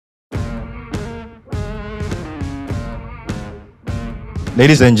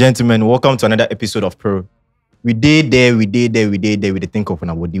Ladies and gentlemen, welcome to another episode of Prrrr. We did there with the think of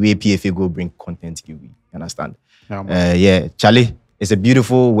about the way PFA go bring content give you. Understand? Yeah, Charlie, it's a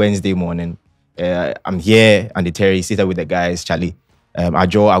beautiful Wednesday morning. I'm here on the terrace, seated with the guys, Charlie,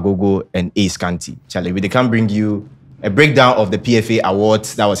 Ajo, Agogo, and Ace Kanti. Charlie, we can bring you a breakdown of the PFA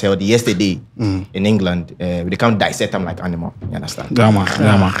awards that was held yesterday in England. We can dissect them like animal. You understand? Yeah,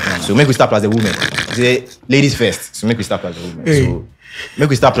 man. So make we start as the women. Say, ladies first. So make we start as the women. Hey. So make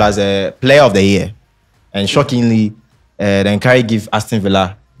we start as a player of the year. And shockingly, then Carey give Aston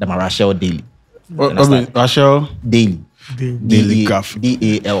Villa the Rachel Daly. Rachel Daly. Daily Gaff.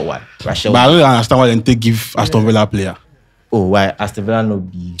 D-A-L-Y. Rachel. But I don't understand why they give Aston Villa player. Oh, why Aston Villa no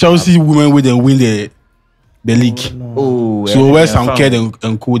be Chelsea women will then win the league. Oh, So where's Sam Ked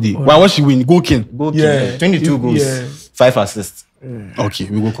and Cody? Why was she win? Goalkeeper. Yeah. 22 goals, Yeah. 5 assists. Okay,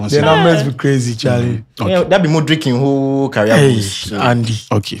 we go The consider. numbers be crazy, Charlie. Yeah, that be more drinking whole career Hey, goals. So, Andy.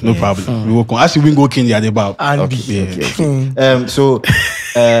 Okay, no problem. We go as you win goalkeeper, they are the about. Andy. Yeah. so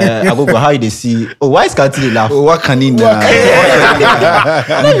Agogo, how they see? Oh, why is Kanti laugh? Oh, what can he do?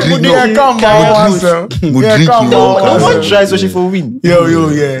 No one tries so she for win. Yo,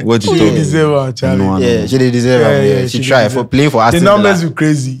 yeah. What you She talking? deserve her, Charlie. No, Yeah, she did deserve it. Yeah, she she tried deserve for playing for The Aston numbers Villa. be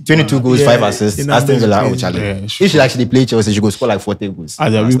crazy. 22 goals, Yeah, 5 assists. the numbers Aston Villa, be oh crazy. Charlie. Yeah, If she actually play Chelsea, she go score like 40 goals.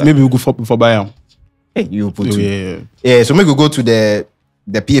 Maybe we go for Bayern. Hey, you put two. Yeah. Yeah, so maybe we go to the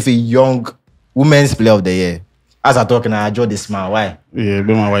PFA Young Women's Player of the Year. As I talk now, I draw this smile. Why? Yeah,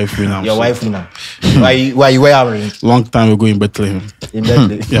 be my wife now. Your wife now. Why you wearing Long time ago in Bethlehem. in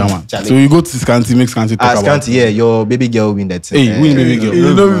Bethlehem? Yeah, man. Charlie. So you go to Scanty, make Scanty talk As about. Can't, yeah, your baby girl win that. Hey, win baby girl.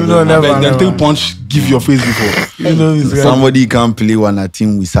 You know, never. Then take punch, give your face before. You know, this guy. Somebody can play one a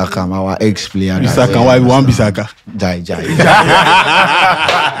team with Saka, our ex-player. Bisaka, why we want Bisaka? Jai.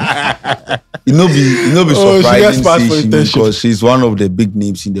 You know, be Oh, she gets surprising passed for say she intention. because she's one of the big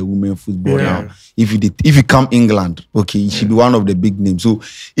names in the women football Yeah. now. If you come England, okay, she be one of the big names. So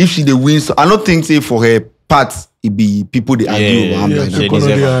if she the wins, I don't think say for her part it be people they argue over. I'm Yeah, like that, people because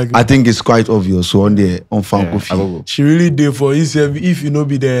know they argue. I think it's quite obvious. So on Fan Kofi. She really did for herself. If you know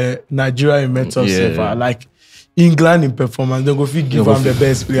be the Nigeria in mental Yeah. safer, like England in performance, they go fit give go am the fit-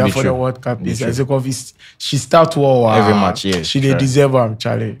 best player be for true. the World Cup. Be It's true. as if she start war Every match, yeah, She dey sure. deserve am,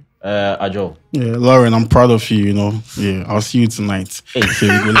 Charlie. Ajo. Yeah, Lauren, I'm proud of you, you know. Yeah, I'll see you tonight. Hey, So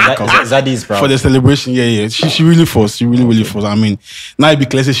we go link up. Zadie is proud. For the celebration, yeah. She really forced. She really forced. I mean, now it be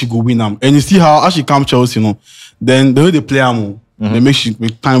clear say she go win them. And you see how she come Chelsea, you know. Then the way they play them, they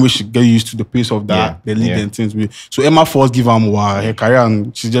make time where she get used to the pace of that, Yeah, the lead yeah. and things. So Emma Force give her her career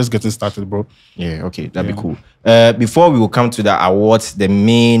and she's just getting started, bro. Yeah, okay, that'd be cool. Before we will come to the awards, the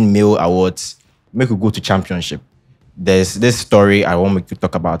main male awards, make we go to championship. There's this story I want to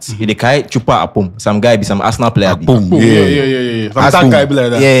talk about. The guy Chupa Apom, some guy be some Arsenal player. be. Boom. Yeah. As Some we- guy be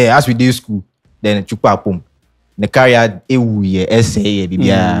like that. Yeah, as we do school, then Chupa Apom. The career essay,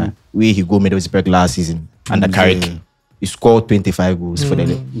 bibia where he go made his break last season and the Carrick. He scored 25 goals for the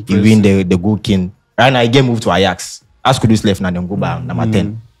he win the goal king. Right now he get moved to Ajax. As Kudus left now then go back number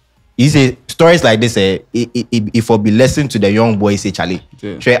 10. He say stories like this if for be lesson to the young boys say Charlie.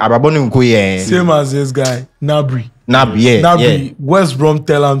 Yeah. Sure, Ababonu go here. Same as this guy, Nabri. Yeah. Nabri, West Brom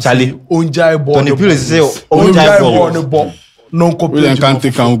tell him Charlie. say Onjai ball. Tony on the Pulis say ball. Onjai Onjai ball. on the ball. Non We complete. can't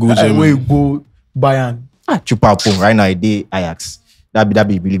take him good, German. Where you go Bayern. Chupa Apom right now he dey Ajax. That'd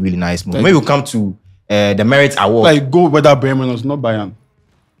be really, really nice move. Maybe we'll come to the Merit Award. Like go whether Bremen or not Bayern.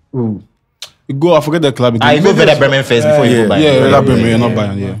 Ooh. You go, I forget the club. I go Werder Bremen first before you go Bayern. Yeah, whether Bremen or not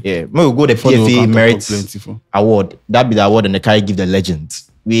Bayern, yeah. Yeah, maybe we'll go the Before they will PFA come to Merit plenty for. Award. That be the award and the Carry give the legends.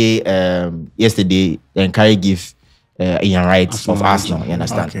 We yesterday then Carry give Ian Wright of Arsenal. You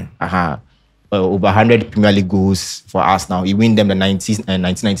understand? Okay. Over 100 Premier League goals for Arsenal. He win them the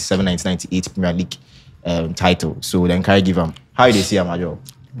 1997, 1998 Premier League title. So then Carry give him. How do you see him, Ajo?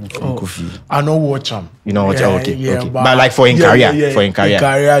 I don't watch him. You know what? Yeah, Okay. yeah, Okay. But like for in career, for in career. In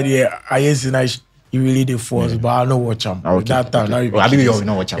career, yeah. I used to he really the force, but I don't watch him. Okay, That time, okay. now I believe you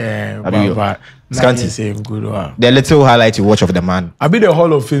know watch him. Yeah, I believe but Scanty. same good one. The little highlight you watch of the man. I be the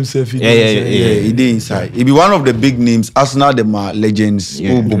Hall of Fame self. Yeah. He did inside. He be one of the big names. Arsenal, them are legends.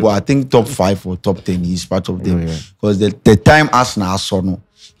 Yeah. Oh, Bobo, I think top 5 or top 10. He's part of them Yeah. because the time Arsenal saw no,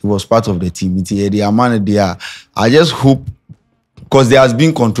 he was part of the team. They are man there. I just hope because there has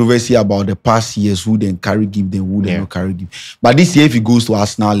been controversy about the past years who then carry give them, who then Yeah. not carry give. But this year, if he goes to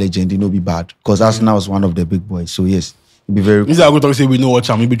Arsenal legend, it will be bad because Arsenal was one of the big boys. So yes, it'll be very. This is how I go talk say we know what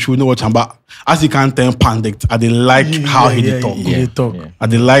him, maybe true, we know what him, but as he can't tell Pandit, I dey like how he dey talk. He dey talk. Yeah. I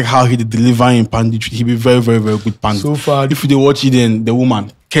dey like how he dey deliver in Pandit. He be very, very, very good Pandit. So far, if you dey watch it, then the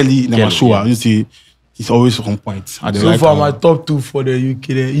woman Kelly Namashua, yeah. you see, He's always on point. I So like far, my top 2 for the UK,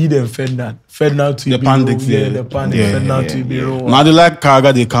 he then Ferdinand. Ferdinand to The Ibiro. Pandits, Yeah, yeah. the Pandit. Yeah, Ferdinand to Ibiro. Now they like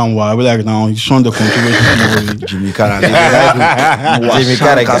Carragher, they can't work. I be like now he's shown the controversy. Jimmy Carragher. Jimmy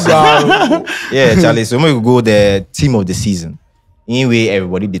Carragher. Yeah, Charlie. So we go the team of the season. Anyway,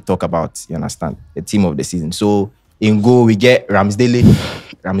 everybody they talk about. You understand the team of the season. So in goal we get Ramsdale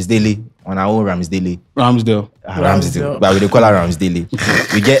on our own Ramsdale. Ramsdale. But we they call her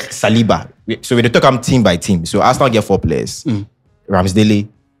Ramsdale. We get Saliba. So we they talk team by team. So Arsenal get 4 players. Ramsdale,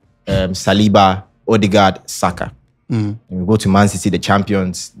 Saliba, Odegaard, Saka. And we go to Man City, the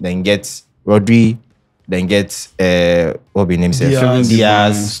champions. Then get Rodri. Then get what be name said?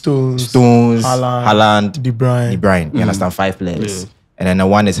 Diaz, Stones, Haaland, De Bruyne. You understand? 5 players. And then the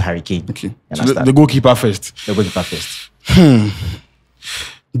one is Harry Kane. Okay. You So understand? the goalkeeper first. The goalkeeper first.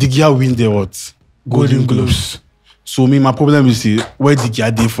 De Gea win the what? Golden Gloves. So my problem is where De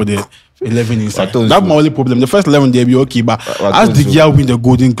Gea did for the 11 inside. That's my only problem. The first 11 they be okay, but as De Gea win the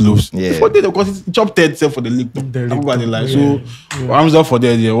Golden Gloves, before they because it's top 3rd set for the league. Everybody like so. Arms up for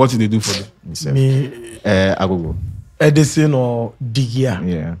there. Yeah, what did they do for them? Me, Agogo. Edison or De Gea.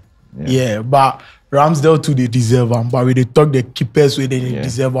 Yeah. Yeah, but Ramsdale too they deserve them. But we they talk the keepers where they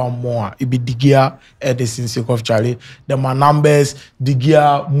deserve them more. It be De Gea, Edison, sake of Charlie. The my numbers, De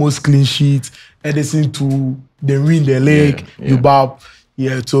Gea most clean sheets, Edison too they win the league. You bab.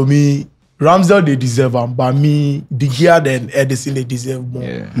 Yeah, to me, Ramsdale they deserve them. But me, De Gea then Edison they deserve more.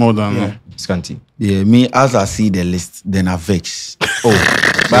 Yeah. More than Scanty. Yeah, me as I see the list, then I vex. Oh,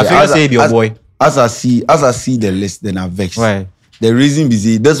 but I feel say your boy. As I see the list, then I vex. Why? The reason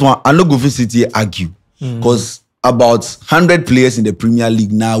is this one. I no go for City argue because about 100 players in the Premier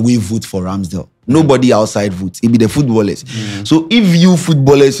League now we vote for Ramsdale. Nobody outside votes. It be the footballers. So if you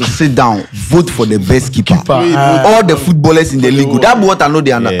footballers you sit down, vote for the best keeper. All the footballers in the league. That's what I know.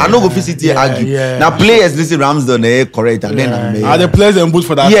 They are. I no go for City argue. Now players listen Ramsdale correct and then are the players and vote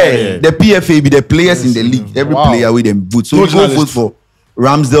for that? Yeah, the PFA be the players in the league. Every player with them vote. So we go vote for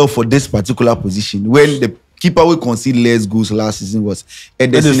Ramsdale for this particular position. When the keeper we concede less goals last season was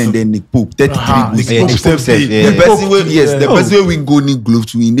Ederson and then Nick Pope. 33 goals. The person the person we go Nick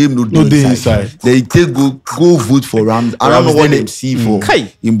Gloves we name no day inside. They take go vote for Ramsdale. I don't know what they see for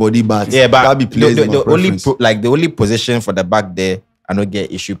in body but Yeah, but that be players the only the only position for the back there I don't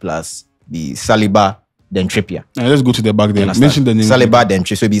get issue plus be Saliba then Trippier. Let's go to the back there. Mention the name. Saliba then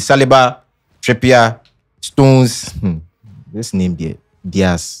Trippier. So be Saliba, Trippier, Stones. This name there.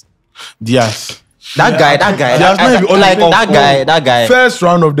 Diaz. That guy. That guy. First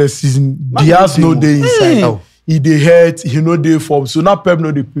round of the season, Diaz no day inside. He dey hurt, he no day form. So now Pep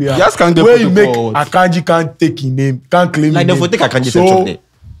no dey player. Diaz can't get where you make forward. Akanji can't take his name, can't claim Like his they name. take Akanji So there.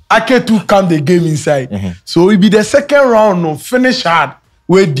 Ake too come the game inside. So it be the second round no finish hard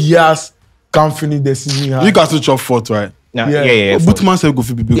where Diaz can finish the season hard. You can still chop 4th, right? Yeah. Bootman said go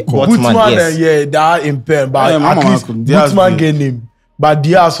for big call. Bootsman, yes. That impaired, but Yeah, at least Diaz Bootman did. get him. But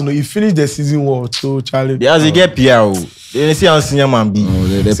Diaz, he finished the season well. So Charlie. Diaz he get PR. They see how senior man be.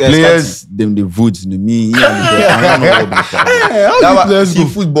 the players them the votes me. See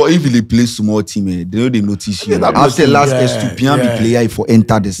football if they play small team, they know they notice you. After last Estupian be player for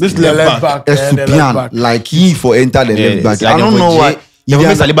enter this left back. Estupian like he for enter the left back. I don't know why. You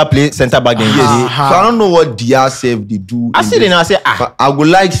make Saliba play center back then. So I don't know what Diaz said they do. I see them now say But I would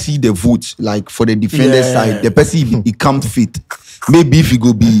like see the vote like for the defender side. The person he come fit. Maybe if he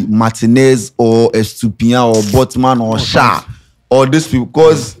go be Martinez or Estupian or Botman or Shah or this people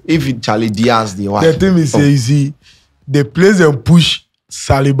because if it Charlie Diaz they want. The thing is say easy. The players and push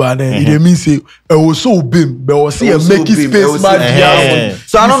Saliba then it means say I was so bim but was see make his space man Diaz.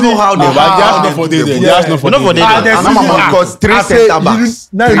 So I don't know how they Diaz not for there. Diaz not for there. Because 3 center backs.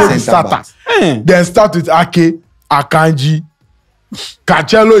 Now you know the starter. Then start with Ake, Akanji,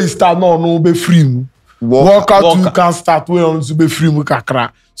 Cancelo is start no be free. Walker too can start way on to be free with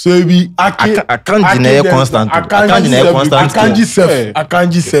Kakra. So it be Ake. Akanji constant. Akanji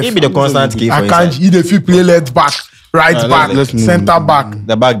self. He be the constant key for Akanji, inside. he the fit play left back, right back, let's move. center back.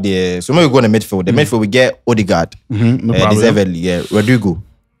 The back there. So when we go in the midfield, the midfield we get Odegaard, No problem. deservedly, Rodrigo,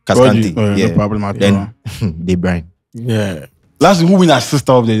 Cascante, No problem at all. then De Bruyne. Yeah. Last who win assist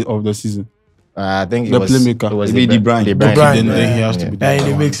of the season? I think it The was playmaker. It was Maybe De Bruyne. De De Bruyne. Bruyne. Then he has to be there. Yeah,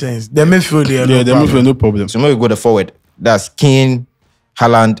 it makes sense. The midfield there. Yeah, the midfield no problem. So when we go the forward, that's Kane,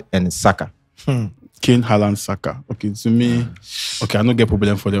 Haaland, and Saka. Kane, Haaland, Saka. Okay, to me, I don't get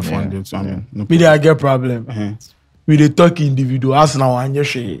problem for the fund. So, I mean, no Me there I get problem. We dey talk individual. Arsenal anje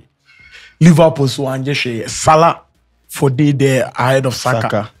shey. Liverpool so anje shey. Salah for day there ahead of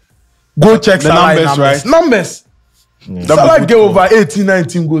Saka. Go check The Salah numbers, numbers. right? Numbers. Salah gave over 18,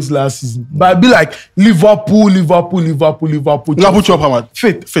 19 goals last season. But I be like Liverpool. Chop how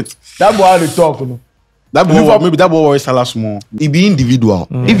fit. That boy how they talk, you know. That boy, maybe that boy is Salah small. He be individual.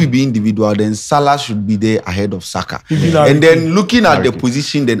 If he be individual, then Salah should be there ahead of Saka. And then looking at the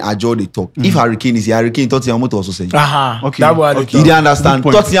position, then Ajo they talk. If Harry Kane is here, Harry Kane, Tottenham to also say. Okay. That boy He didn't understand.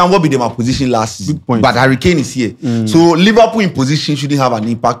 Tottenham will be their position last season. But Harry Kane is here. So Liverpool in position shouldn't have an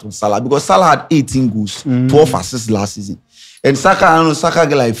impact on Salah because Salah had 18 goals, 12 assists last season. And Saka, I know Saka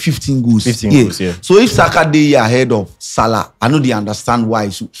get like 15 goals. 15 goals, yeah. So if Saka day ahead of Salah, I know they understand why.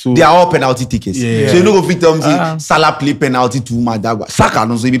 So they are all penalty tickets. Yeah. So you know go fit tell me say Salah play penalty too much. That Saka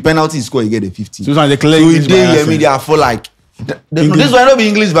no, so if the penalty score, you get the 15. So it's like if they are for like this one not be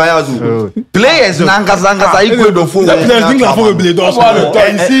English bias. Players Nanga equal the phone. The players think like for play those.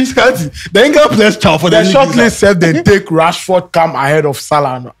 You see, the England players chow for the shortlist said they take Rashford come ahead of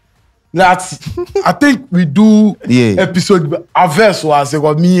Salah. That's I think we do episode Averse was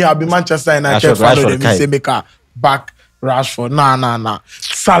because me I be Manchester United follow them say make a back Rashford. Nah.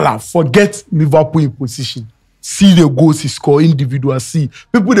 Salah, forget Liverpool in position. See the goals he score individual. See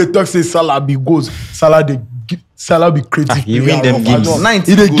people they talk say Salah be goals. Salah be creative. He win them games.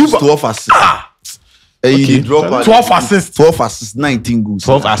 19 goals, 12 assists. Okay. 12 assists. 12 assists, 19 goals.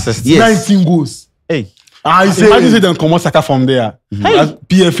 12 assists. Yes. 19 goals. Hey. Imagine say them come out Saka from there. As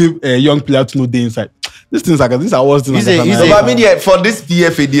PFA young player to know the inside. This things like this are worse than I mean, for this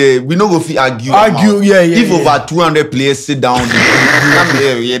PFA, we no go fit argue. If over 200 players sit down,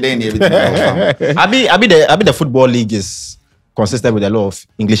 then everything. I be the football league is consistent with a lot of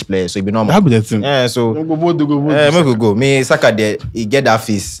English players, so it be normal. That be the thing. Yeah, so go vote. go. Me Saka there, he get that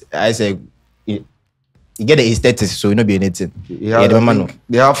face. I say he get the aesthetics, so you know be anything.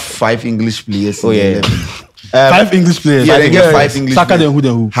 They have 5 English players. Oh yeah. 5 English players. Yeah, they get 5 English Saka players.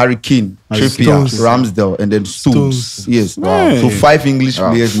 then who? Harry Kane, Trippier, Ramsdale, and then Stones. Yes. Wow. So 5 English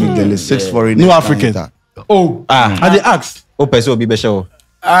players make the list. 6 foreigners. No African. And they asked. Oh, person will be better.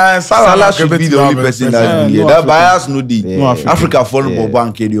 Salah should be the only person that be here. That bias no di. Africa football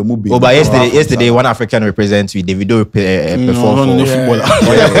bank you move. Oh, but yesterday one African represents with Davido perform for footballer.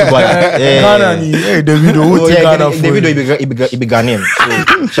 Hey, Davido, he be Ghanaian.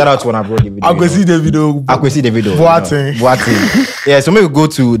 So shout out to one abroad Davido. Akwesi Davido. Boateng. Yeah, so maybe we go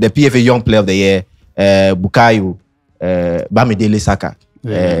to the PFA Young Player of the Year, Bukayo Saka.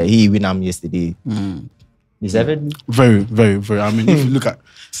 He win him yesterday. Deservedly. Very. I mean, if you look at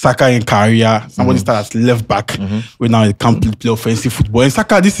Saka in career, somebody started as left back, we now he can't play offensive football. And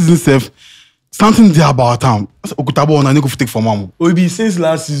Saka this season something there about him. Okutabo on a go take for mom. We be since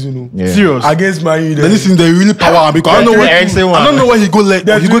last season. Serious. Against Man U. Then this is the really power because I don't know where he go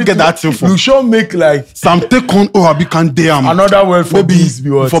get that thing from. You should make like some take on or be can damn another word for peace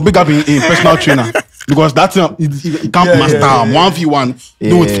for big up in personal trainer because that's he can't master 1v1.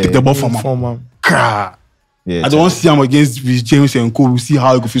 Don't take the ball from him. Yeah, I don't want to see him against James and Co. We see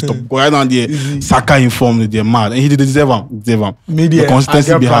how he go fit stop. Because right now there, Saka informed they're mad, and he deserve him. Media, the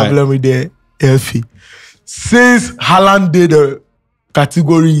consistency I get behind. problem with the healthy. Since Haaland did the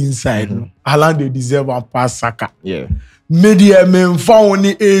category inside, Haaland they deserve and pass Saka. Yeah. Media men found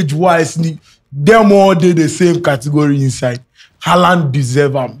age wise, them all did the same category inside. Haaland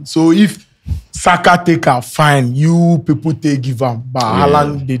deserve him. So if Saka take a fine, you people take give him, but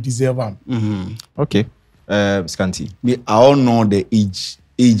Haaland they deserve him. Okay. Scanty. I all know the age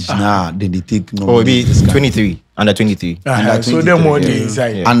now. Then they take no. Oh, it be 23, under 23. So them more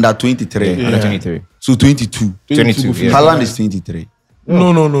inside. Under 23. Under 23. So 22. 22. Yeah. Haaland is 23.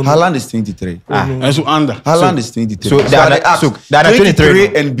 No. Haaland is 23. And so under. Haaland is 23. So the under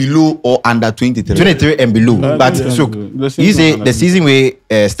 23 and below or under 23. 23 and below. But so you say the season where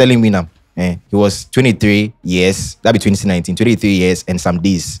Sterling win he was 23 years. That be 2019. 23 years and some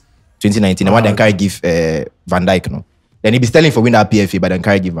days. 2019. And one then carry give Van Dijk, no. Then he be Sterling for win that PFA, but then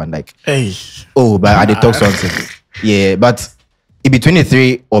carry give Van Dijk. Hey. Oh, but I did talk something. Yeah, but it be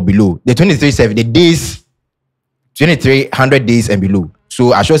 23 or below. The 23 the days 23 100 days and below.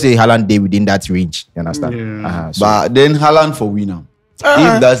 So I should say Haaland day within that range. You understand? Yeah. But then Haaland for winner.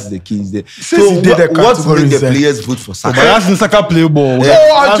 If that's the case, there. So what make the players vote for Saka? But that's Saka play ball.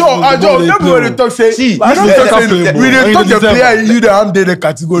 I don't. Everybody talk say. See, I don't talk say. We dey talk the player you the did the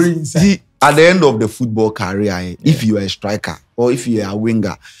category inside. See, at the end of the football career, if you are a striker or if you are a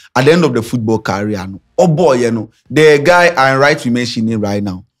winger, at the end of the football career, oh boy, you know, the guy I'm right to mention it right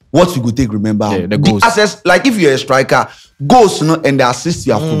now. What you go take remember? The goals. Assess, like if you're a striker, goals, you know, and the assists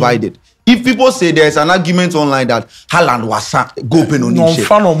you have provided. If people say there's an argument online that Haaland was go pen on him,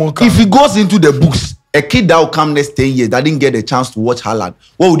 if he goes into the books, a kid that will come next 10 years that didn't get a chance to watch Haaland,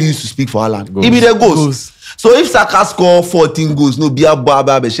 what would you use to speak for Haaland? It be the goals. So if Saka score 14 goals, no be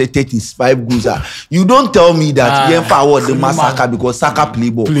about 35 goals. You don't tell me that you forward the Saka because Saka play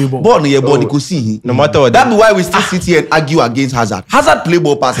ball. Ball no your body could see him. No matter what. That's why we still sit here and argue against Hazard. Hazard play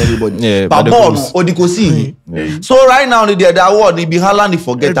ball pass everybody. Yeah, but ball no, or they could see him. So right now the award they be Haaland, they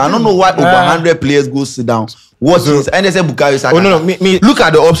forget. I don't know why over 100 players go sit down. What's this? And they say Bukayo Saka. Oh no, look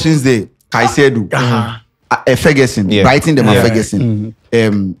at the options there. Caicedo, Ferguson, Brighton, them Ferguson,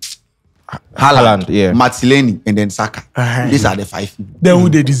 Haaland, Martinelli, and then Saka. These are the 5 people. Then who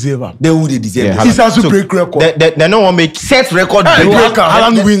they deserve them? This has to break record. They don't want to make set record.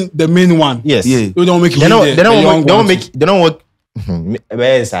 Haaland win the main one. Yes. They don't make it. They don't want to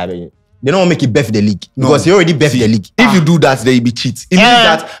make it bet the league because he already bet the league. If you do that, they will be cheat. It means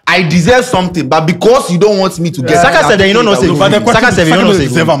that I deserve something, but because you don't want me to get. Saka said that you don't know. Saka said you don't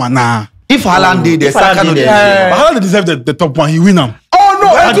know. Nah. If Haaland did, the Saka no deserve. But Haaland deserve the top one. He win them. Oh no!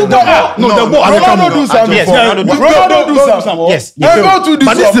 Ronaldo do something. Yes, Ronaldo do something. Yes.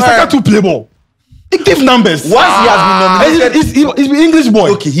 But this is Saka to play ball. He give numbers. Once he has been nominated, he's English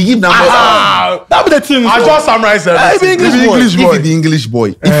boy. Okay, he give numbers. That be the thing. I just summarize it. He's English boy. If the English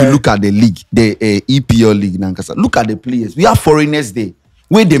boy, if you look at the league, the EPL league, look at the players. We have foreigners there.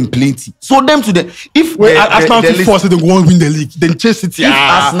 Where them plenty. So them to them. If Arsenal force them go and win the league, then chase it. If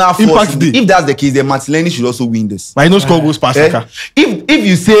Arsenal force, if that's the case, then Martinelli should also win this. But he no score goals past Saka. If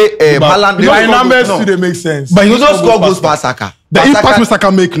you say Haaland, the numbers they make sense. But he no score goals past Saka. The impact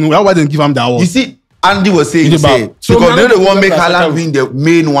Saka make, no, why didn't give him that award? You see, Andy was saying, because they want to make Haaland win the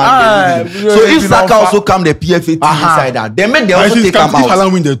main one. So if Saka also come the PFA team inside that, they make they also take him out. If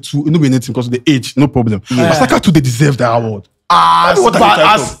Haaland win the 2, it no be anything because of the age, no problem. But Saka too, they deserve the award. As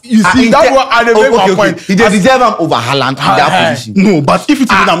you see, that's what I make my point. He deserve him over Haaland in that position. No, but if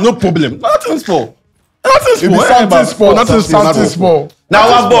it's him, no problem. Nothing's for. Something small. Now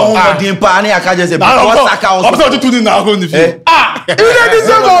I bought the impact. I can't just say Saka also. I'm sorry to do now. If they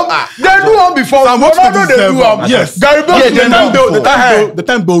deserve them, they do one before. Ronaldo they do one. Yes. The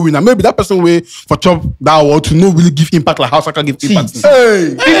time Bill winner. Maybe that person way for chop that award to not really give impact like how Saka give impact.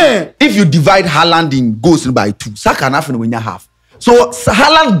 If you divide Haaland in goals by 2, Saka nothing when you half. So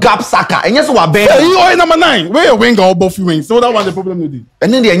Haaland gap Saka, and yes, we are better. You are number 9. Where you wing or both wings? So that was the problem with it.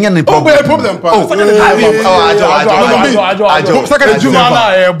 And then they are problem.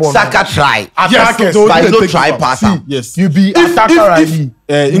 Saka try. Attackers, but no try passer. Yes, you be attacker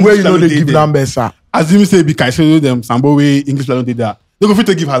and where you know they give numbers. As you say, because you know them, Sambo way English don't do that. They go fit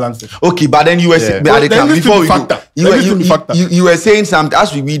to give Haaland. Okay, but then you were before you were saying something.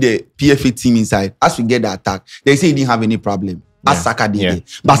 As we read the PFA team inside, as we get the attack, they say he didn't have any problem. As Saka did,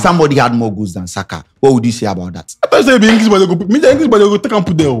 but somebody had more goals than Saka. What would you say about that? I thought say the English boy go put me the English boy go take and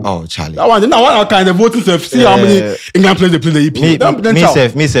put there. Oh, Charlie. That one now what kind of voting to see how many England players they play the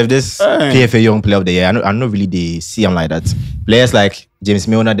EPL. Me this PFA Young Player of the Year. I know really they see him like that. Players like James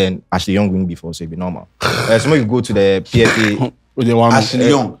Milner, then Ashley Young win before, so it be normal. So you go to the PFA. Ashley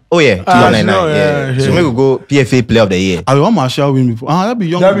Young. Oh yeah, 2009. So maybe we go PFA Player of the Year. I want Martial win before. That be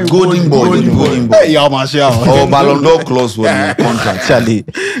Young. Golden boy. Hey, yeah, Martial. Oh, Ballon d'Or close with contract. Charlie.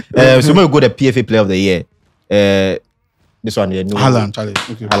 So maybe we go the PFA Player of the Year. This one here. Haaland, Charlie.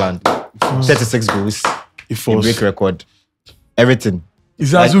 Okay. Haaland. 36 goals. He break record. Everything.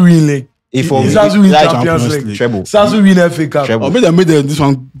 He's also win league. He's also win Champions League. Treble. He's also win FA Cup. Oh, maybe they made this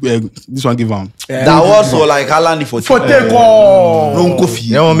one give him. That was for like Haaland for take all. No coffee.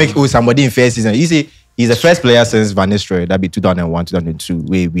 They don't make somebody in first season. You see, he's the first player since Van Nistelrooy. That'd be 2001, 2002.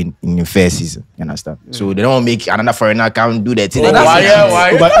 We win in the first season. You understand? So they don't make another foreigner come do that.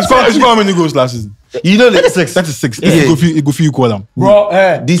 Why? But it's how many goals last season? You know, 36. 36. It go for you call him. Bro,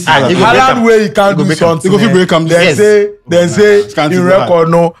 this Haaland way he can't do something. He go for break him. They say in record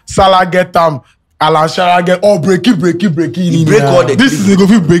no Salah get him. Alan Shara get break it. He break all the. This is a go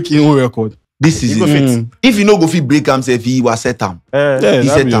for break his own record. This is it. If you know go fit break himself, he was set him. He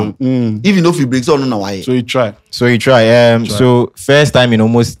set him. If you know he breaks, no why. So he try. So first time in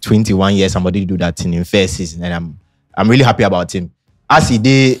almost 21 years, somebody do that in first season, and I'm really happy about him. As he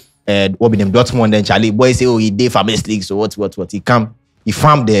did, what be them Dortmund and Charlie boy say, he did Farmers League. So what? He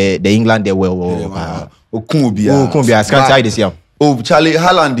farmed the England there well. Kumbia. Can't this year. Oh, Charlie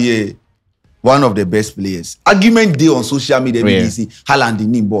Haaland one of the best players. Argument day on social media, they see Haaland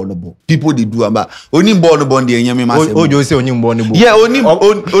in ball no ball. People they do about only ball no ball. Ojo say only ball no ball. Yeah,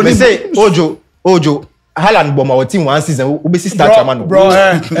 only say Ojo. Haaland bomb our team one season. We see start chairman. Bro.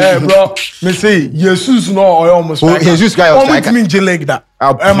 Me say Jesus no or almost. Jesus guy was like me like that.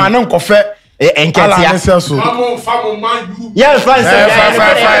 Man, no coffee. Famo, man, you. Yeah, fine.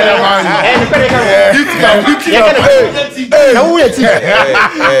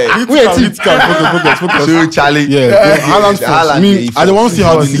 So Charlie, Haaland. I don't want to see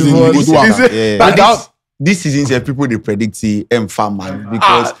how this season will go. This season, people they predict farm man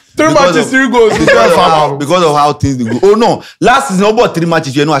because 3 matches, 3 goals. Because of how things go. Oh no, last season about 3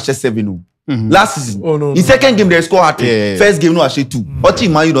 matches you know actually 7. Last season, in second game they score hat-trick. First game no actually 2. But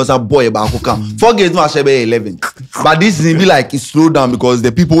team man you don't have boy about who come. 4 games no actually 11. But this season be like it slowed down because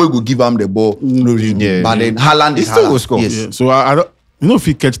the people will go give him the ball. But then Haaland is still go score. Yes. Yeah. So I don't, if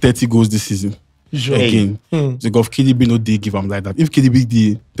he catch 30 goals this season. Sure. Again, because KDB no they give him like that. If KDB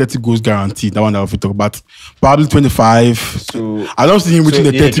the 30 goals guaranteed, that one that we talk about, probably 25. So I don't see him reaching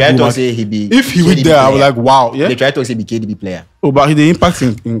the 30 goals. If he went there, I was like, wow. Yeah. They try to say be KDB player. Oh, but the impact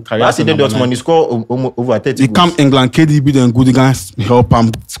in career. Last season Dortmund score over 30 goals. He come England, KDB then good guys help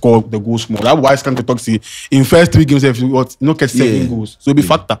him score the goals more. That's why Skank talk see in first 3 games if you no catch 7 goals. So be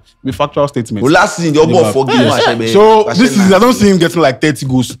factual statement. Well, last season the ball 4 games. So this season I don't see him getting like 30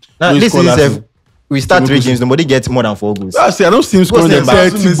 goals. Now this season we start 3 games, nobody gets more than 4 goals. I don't see him scoring the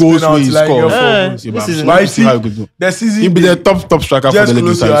 30 goals when he scores. This season, the season he'll be the top striker for the league.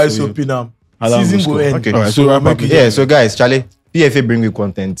 Just close your eyes, open them. Season go end. Okay. Right, so so guys, Charlie, PFA bring you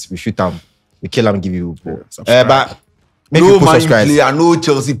content. We shoot them, we kill them, give you. But no Man player, no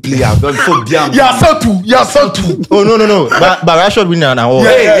Chelsea player. Yeah, so too. Oh no. But Rashford win an award.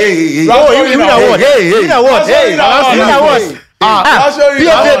 Hey. Win award.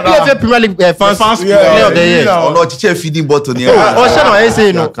 PFA Premier League fans player of the year. No, teacher feeding button here. Shano, I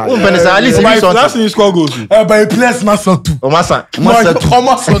say no. At least last season score goals. But he plays Masa too. Masa.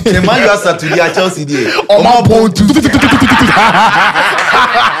 The man you are Saturday at Chelsea there.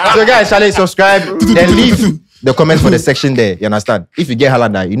 So guys, shall I subscribe? Then leave the comment for the section there. You understand? If you get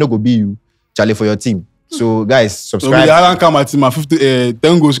Haaland, you know go be you, Charlie, for your team. So guys, subscribe. So Haaland come at team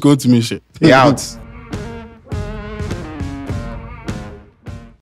 10 goals going to me shit. They out.